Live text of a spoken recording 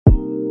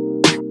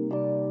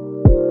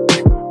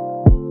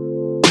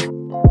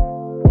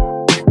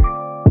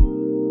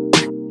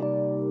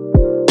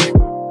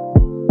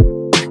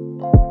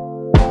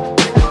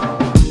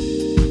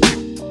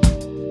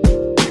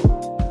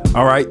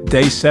right,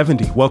 day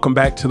 70. Welcome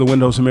back to the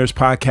Windows and Mirrors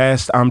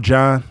podcast. I'm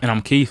John. And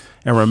I'm Keith.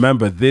 And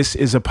remember, this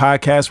is a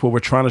podcast where we're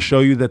trying to show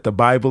you that the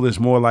Bible is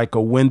more like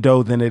a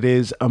window than it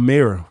is a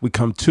mirror. We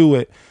come to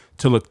it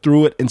to look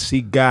through it and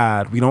see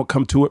God. We don't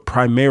come to it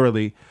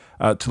primarily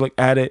to look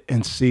at it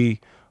and see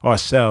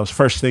ourselves.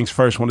 First things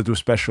first, want to do a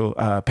special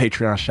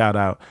Patreon shout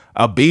out.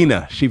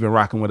 Albina, she's been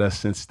rocking with us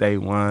since day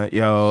one.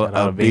 Yo,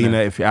 Albina,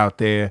 if you're out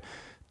there,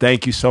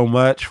 thank you so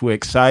much. We're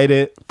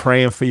excited,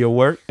 praying for your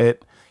work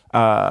at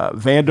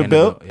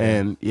Vanderbilt. Yeah.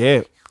 And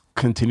yeah,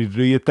 continue to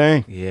do your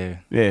thing.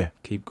 Yeah.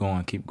 Keep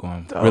going.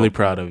 Really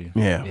proud of you.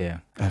 Yeah.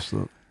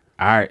 Absolutely.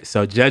 All right.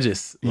 So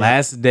Judges,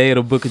 last day of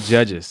the book of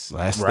Judges.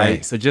 Last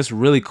day. So just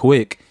really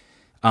quick,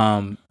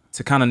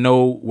 to kind of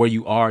know where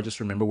you are, just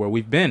remember where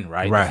we've been,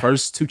 right? The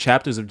first 2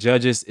 chapters of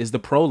Judges is the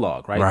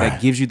prologue, right?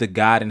 That gives you the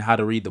guide and how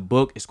to read the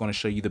book. It's going to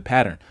show you the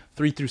pattern.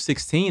 3 through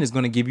 16 is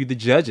going to give you the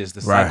judges,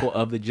 the cycle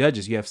of the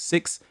judges. You have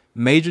 6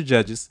 major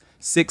judges,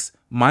 6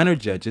 minor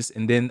judges,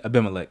 and then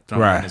Abimelech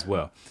thrown in as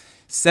well.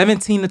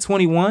 17 to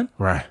 21,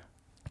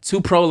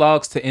 2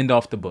 prologues to end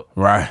off the book.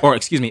 Or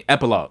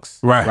epilogues.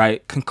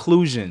 Right?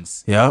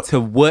 Conclusions to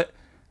what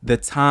the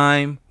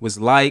time was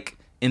like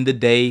in the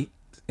days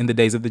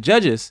of the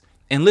judges.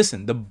 And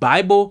listen, the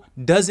Bible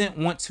doesn't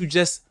want to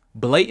just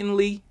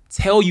blatantly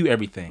tell you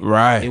everything.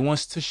 It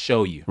wants to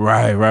show you.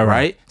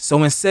 Right?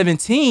 So in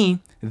 17,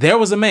 there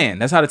was a man.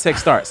 That's how the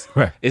text starts.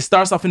 It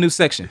starts off a new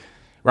section.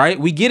 Right?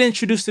 We get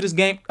introduced to this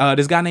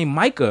guy named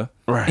Micah.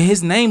 And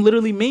his name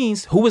literally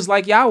means who is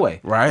like Yahweh.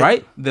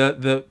 Right?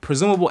 The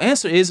presumable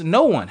answer is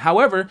no one.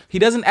 However, he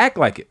doesn't act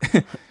like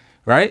it.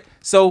 Right?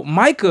 So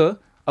Micah,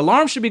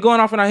 alarm should be going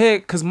off in our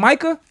head because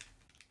Micah,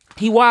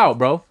 he wild,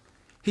 bro.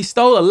 He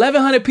stole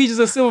 1,100 pieces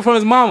of silver from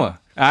his mama.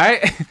 All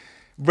right?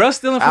 Bro,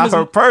 stealing from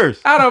her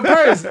purse. Out of her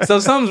purse. So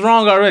something's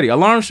wrong already.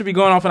 Alarm should be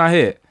going off in our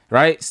head.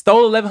 Right?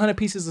 Stole 1,100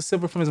 pieces of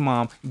silver from his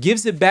mom,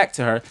 gives it back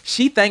to her.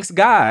 She thanks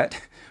God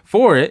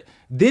for it.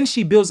 Then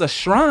she builds a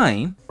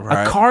shrine,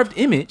 a carved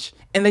image,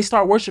 and they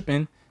start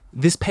worshiping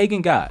this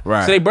pagan god.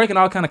 So they breaking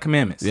all kind of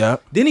commandments.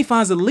 Then he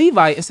finds a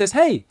Levite and says,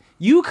 hey,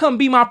 you come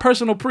be my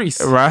personal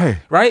priest.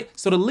 Right?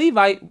 So the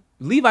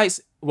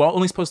Levites were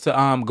only supposed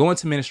to go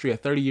into ministry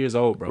at 30 years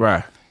old,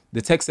 bro.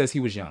 The text says he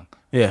was young.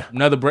 Breaking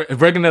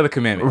another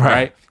commandment,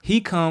 right?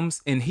 He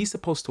comes and he's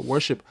supposed to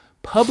worship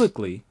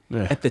publicly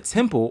at the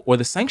temple or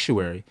the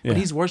sanctuary, but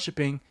he's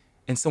worshiping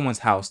in someone's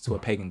house to a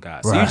pagan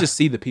god. So you just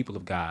see the people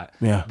of God.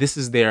 This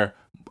is their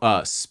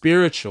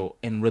spiritual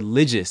and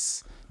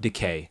religious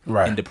decay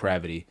and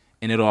depravity,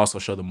 and it'll also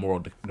show the moral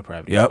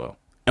depravity as well.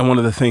 And one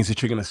of the things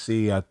that you're going to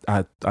see,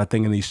 I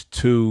think, in these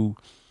 2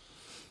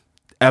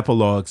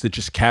 epilogues that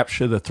just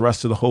capture the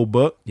thrust of the whole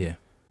book.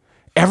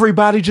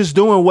 Everybody just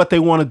doing what they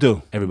want to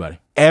do.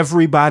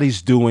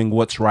 Everybody's doing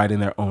what's right in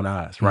their own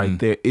eyes, right?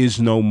 There is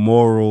no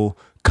moral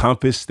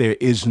compass. There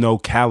is no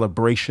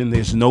calibration.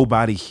 There's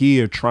nobody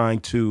here trying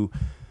to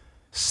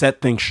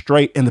set things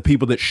straight. And the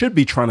people that should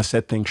be trying to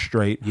set things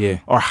straight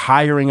are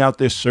hiring out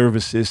their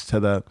services to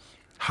the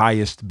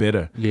highest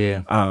bidder.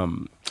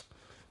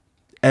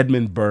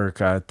 Edmund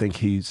Burke, I think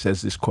he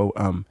says this quote,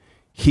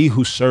 he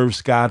who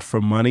serves God for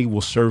money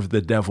will serve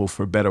the devil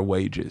for better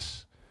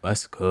wages.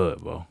 That's good,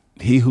 bro.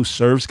 He who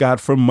serves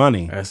God for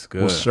money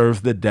will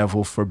serve the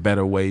devil for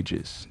better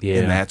wages.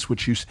 And that's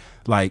what you,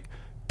 like,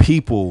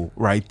 people,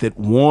 right, that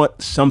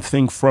want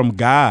something from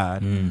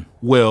God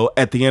will,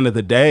 at the end of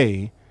the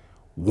day,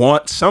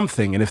 want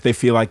something. And if they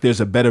feel like there's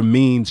a better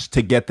means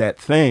to get that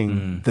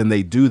thing, then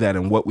they do that.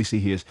 And what we see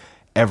here is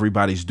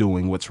everybody's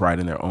doing what's right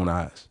in their own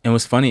eyes. And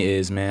what's funny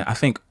is, man, I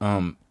think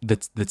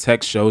the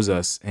text shows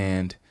us,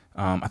 and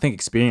I think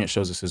experience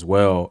shows us as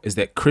well, is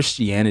that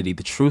Christianity,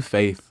 the true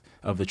faith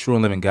of the true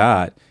and living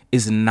God,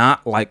 is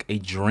not like a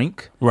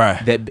drink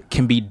that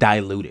can be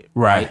diluted.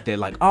 They're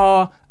like,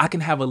 oh, I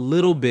can have a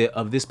little bit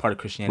of this part of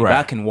Christianity, but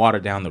I can water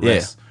down the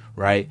rest.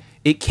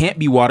 It can't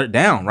be watered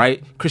down,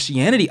 right?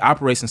 Christianity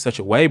operates in such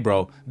a way,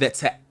 bro, that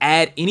to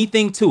add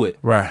anything to it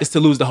is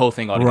to lose the whole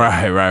thing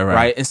altogether.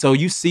 Right. And so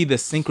you see the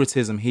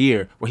syncretism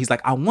here where he's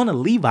like, I want a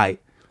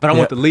Levite, but I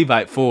want the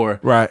Levite for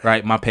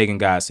my pagan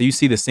god. So you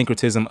see the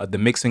syncretism of the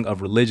mixing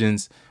of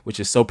religions, which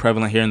is so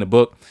prevalent here in the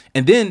book.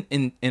 And then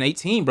in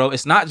 18, bro,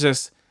 it's not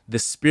just the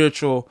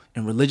spiritual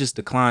and religious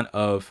decline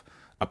of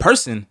a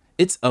person,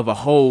 it's of a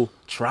whole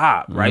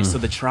tribe, right? So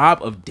the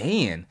tribe of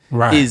Dan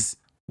is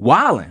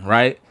wilding,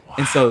 right?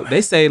 And so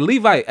they say,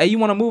 Levite, hey, you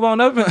want to move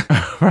on up?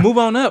 Move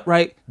on up,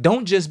 right?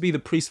 Don't just be the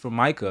priest for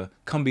Micah.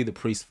 Come be the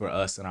priest for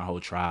us and our whole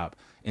tribe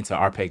into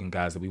our pagan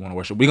gods that we want to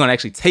worship. We're going to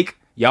actually take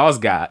y'all's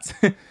gods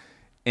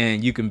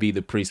and you can be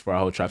the priest for our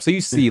whole tribe. So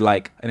you see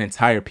like an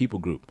entire people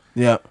group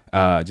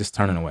just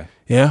turning away.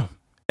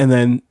 And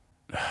then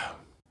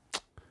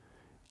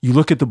you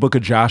look at the book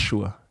of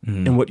Joshua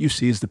and what you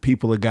see is the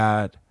people of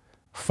God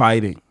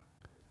fighting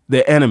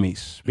their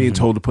enemies, being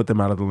told to put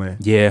them out of the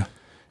land.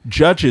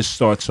 Judges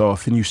starts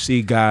off and you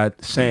see God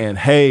saying,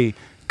 hey,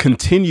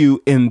 continue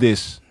in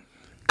this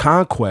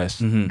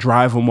conquest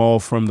drive them all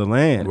from the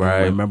land. Right.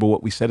 And remember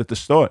what we said at the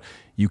start.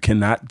 You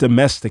cannot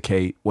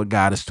domesticate what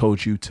God has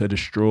told you to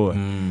destroy.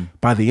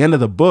 By the end of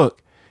the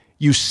book,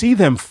 you see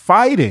them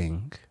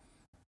fighting,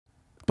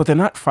 but they're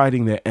not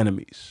fighting their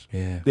enemies.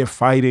 Yeah. They're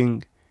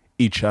fighting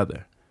each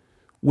other,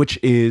 which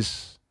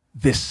is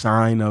this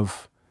sign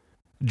of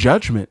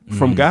judgment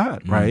from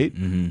God, right?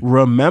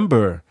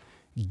 Remember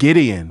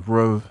Gideon,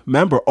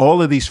 remember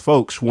all of these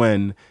folks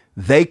when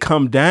they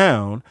come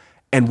down,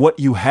 and what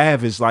you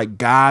have is like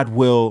God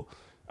will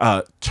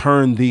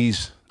turn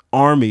these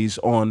armies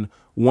on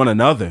one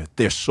another,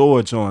 their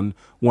swords on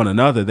one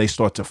another. They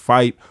start to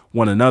fight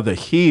one another.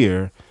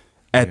 Here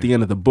at the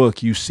end of the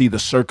book, you see the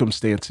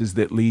circumstances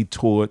that lead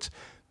towards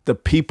the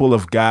people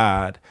of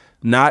God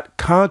not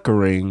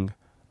conquering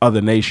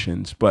other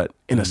nations, but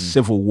in a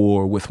civil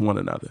war with one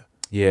another.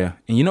 Yeah.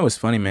 And you know what's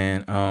funny,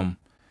 man?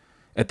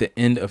 At the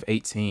end of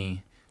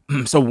 18,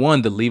 so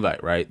one, the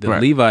Levite, right? The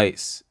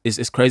Levites,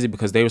 it's crazy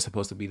because they were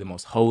supposed to be the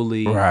most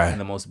holy and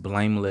the most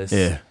blameless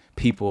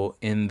people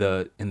in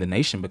the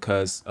nation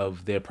because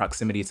of their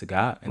proximity to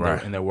God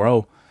and their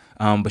role.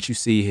 But you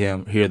see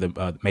here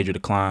the major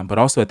decline. But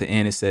also at the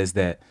end, it says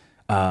that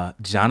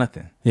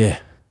Jonathan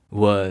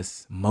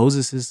was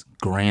Moses's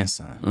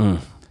grandson.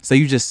 So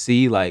you just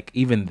see, like,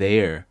 even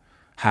there,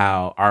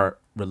 how our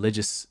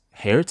religious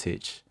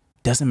heritage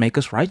doesn't make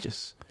us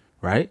righteous,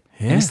 right?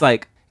 And it's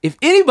like, if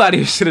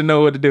anybody should have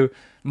known what to do,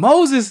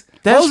 Moses,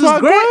 That's my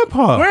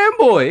grandpa.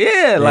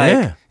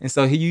 grandboy, and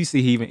so you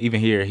see,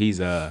 even here,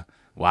 he's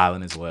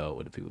wilding as well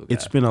with the people of God.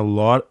 It's been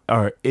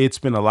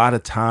a lot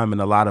of time and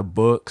a lot of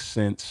books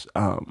since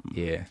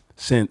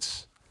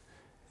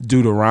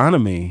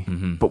Deuteronomy,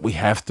 but we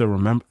have to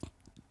remember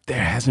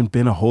there hasn't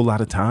been a whole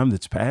lot of time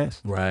that's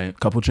passed. Right. A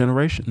couple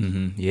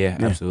generations. Yeah,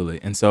 absolutely.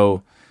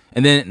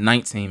 And then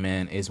 19,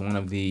 man, is one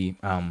of the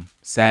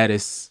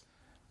saddest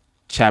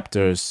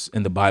chapters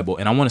in the Bible.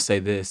 And I want to say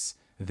this,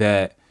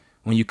 that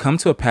when you come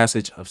to a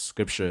passage of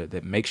scripture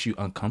that makes you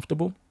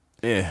uncomfortable,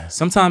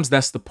 sometimes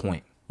that's the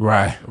point.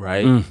 Right.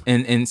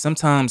 And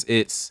sometimes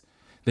it's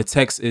the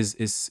text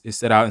is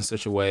set out in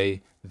such a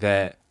way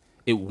that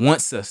it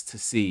wants us to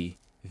see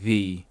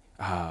the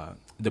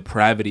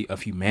depravity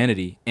of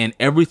humanity, and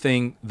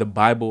everything the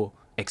Bible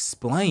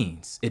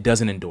explains, it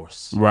doesn't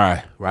endorse.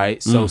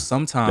 Right. So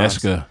sometimes That's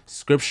good.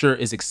 scripture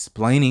is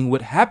explaining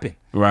what happened.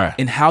 Right.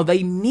 And how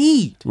they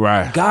need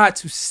God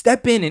to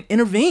step in and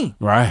intervene.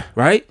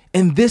 Right.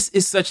 And this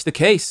is such the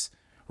case,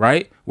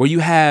 right? Where you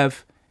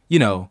have,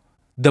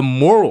 the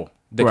moral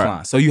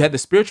decline. So you had the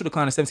spiritual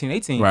decline in 17,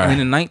 18, and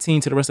then in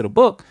 19 to the rest of the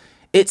book,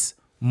 it's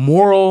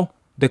moral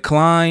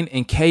decline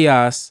and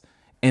chaos.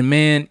 And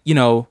man,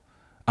 we'll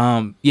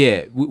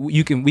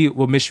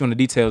miss you on the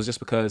details just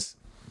because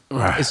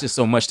it's just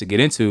so much to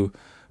get into.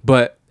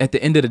 But at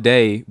the end of the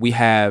day, we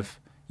have,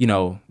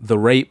 the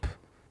rape,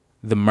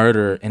 the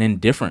murder, and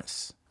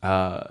indifference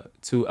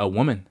to a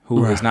woman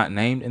who is not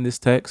named in this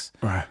text.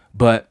 And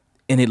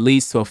it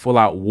leads to a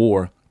full-out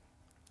war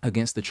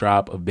against the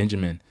tribe of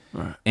Benjamin.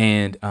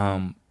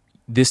 And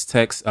this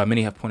text,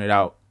 many have pointed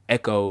out,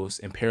 echoes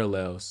and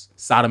parallels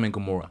Sodom and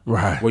Gomorrah,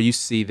 where you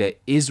see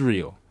that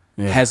Israel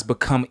has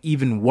become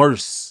even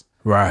worse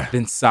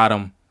than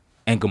Sodom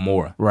and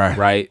Gomorrah.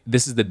 Right.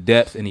 This is the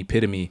depth and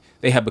epitome.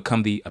 They have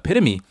become the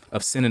epitome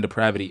of sin and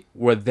depravity,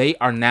 where they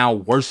are now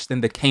worse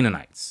than the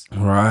Canaanites.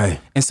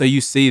 And so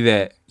you see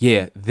that,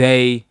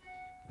 they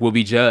will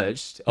be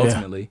judged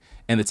ultimately.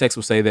 And the text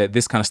will say that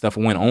this kind of stuff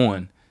went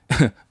on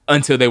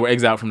until they were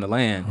exiled from the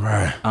land.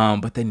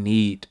 But they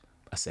need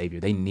a savior.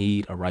 They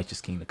need a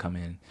righteous king to come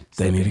in.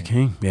 They need a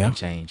king. And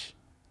change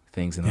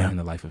things in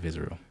the life of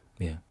Israel.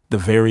 The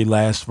very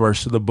last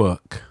verse of the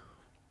book.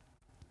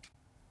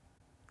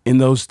 In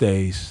those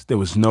days, there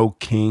was no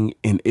king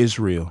in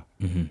Israel.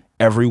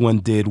 Everyone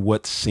did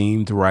what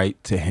seemed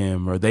right to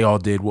him, or they all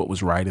did what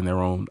was right in their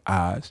own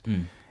eyes.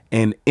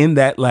 And in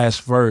that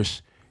last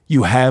verse,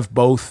 you have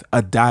both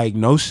a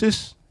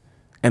diagnosis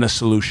and a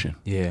solution.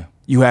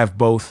 You have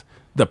both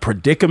the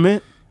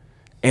predicament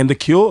and the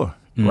cure,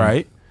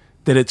 right?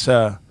 That it's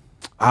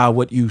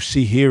what you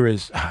see here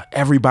is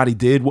everybody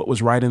did what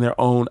was right in their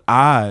own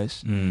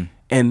eyes,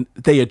 and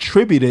they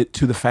attribute it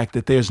to the fact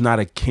that there's not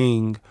a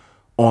king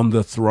on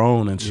the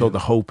throne. And so the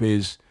hope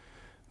is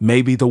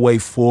maybe the way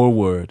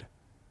forward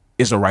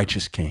is a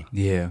righteous king.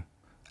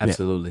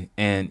 Absolutely.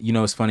 And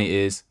what's funny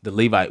is the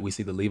Levite, we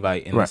see the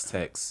Levite in this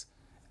text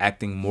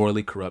acting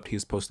morally corrupt. He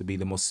was supposed to be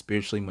the most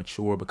spiritually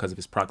mature because of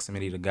his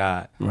proximity to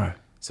God.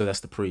 So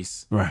that's the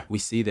priest. We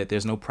see that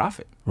there's no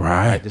prophet.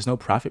 There's no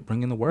prophet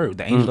bringing the word.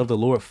 The angel of the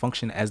Lord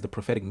functioned as the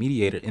prophetic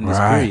mediator in this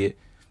period.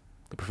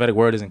 The prophetic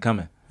word isn't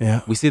coming.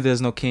 We see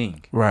there's no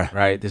king.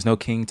 There's no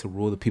king to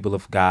rule the people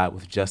of God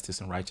with justice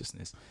and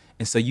righteousness.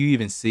 And so you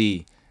even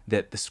see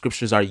that the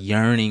scriptures are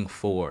yearning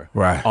for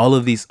all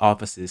of these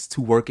offices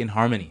to work in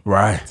harmony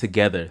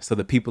together so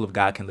the people of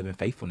God can live in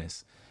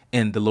faithfulness.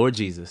 And the Lord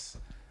Jesus,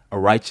 a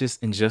righteous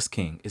and just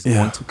king, is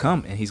going to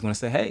come, and he's going to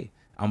say, hey,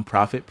 I'm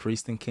prophet,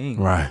 priest, and king.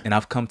 And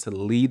I've come to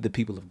lead the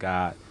people of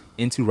God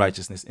into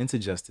righteousness, into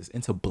justice,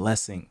 into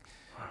blessing.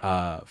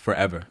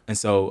 forever. And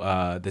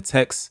so the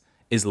text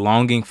is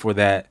longing for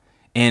that,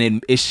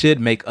 and it should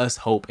make us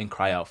hope and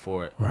cry out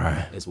for it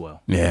as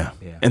well. Yeah.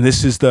 And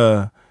this is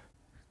the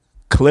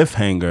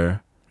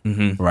cliffhanger,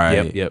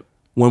 right? Yep.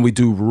 When we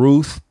do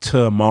Ruth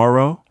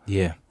tomorrow,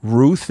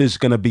 Ruth is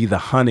going to be the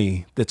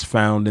honey that's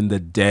found in the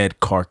dead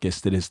carcass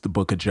that is the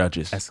book of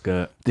Judges. That's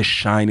good. This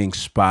shining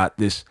spot,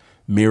 this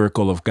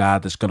miracle of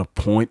God that's going to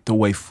point the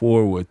way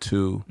forward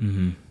to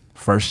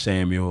 1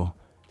 Samuel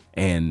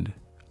and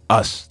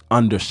us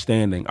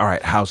understanding, all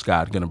right, how's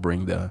God going to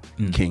bring the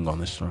king on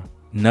this throne?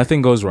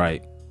 Nothing goes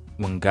right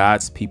when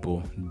God's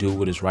people do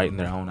what is right in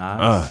their own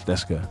eyes.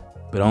 That's good.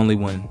 But only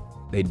when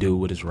they do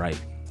what is right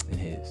in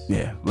his.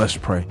 Yeah, let's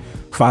pray.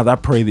 Father, I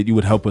pray that you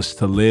would help us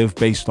to live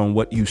based on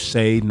what you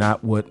say,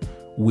 not what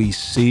we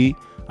see.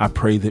 I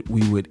pray that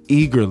we would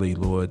eagerly,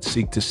 Lord,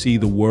 seek to see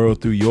the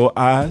world through your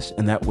eyes,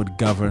 and that would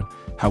govern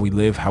how we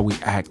live, how we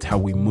act, how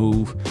we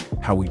move,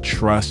 how we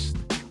trust,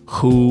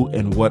 who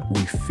and what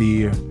we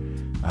fear.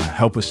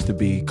 Help us to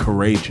be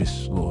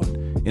courageous, Lord,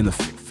 in the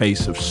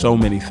face of so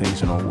many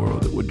things in our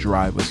world that would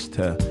drive us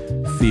to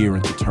fear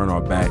and to turn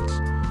our backs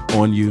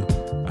on you.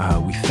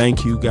 We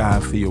thank you,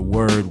 God, for your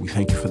word. We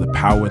thank you for the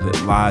power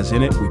that lies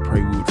in it. We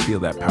pray we would feel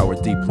that power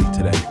deeply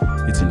today.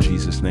 It's in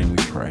Jesus' name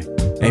we pray.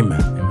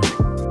 Amen.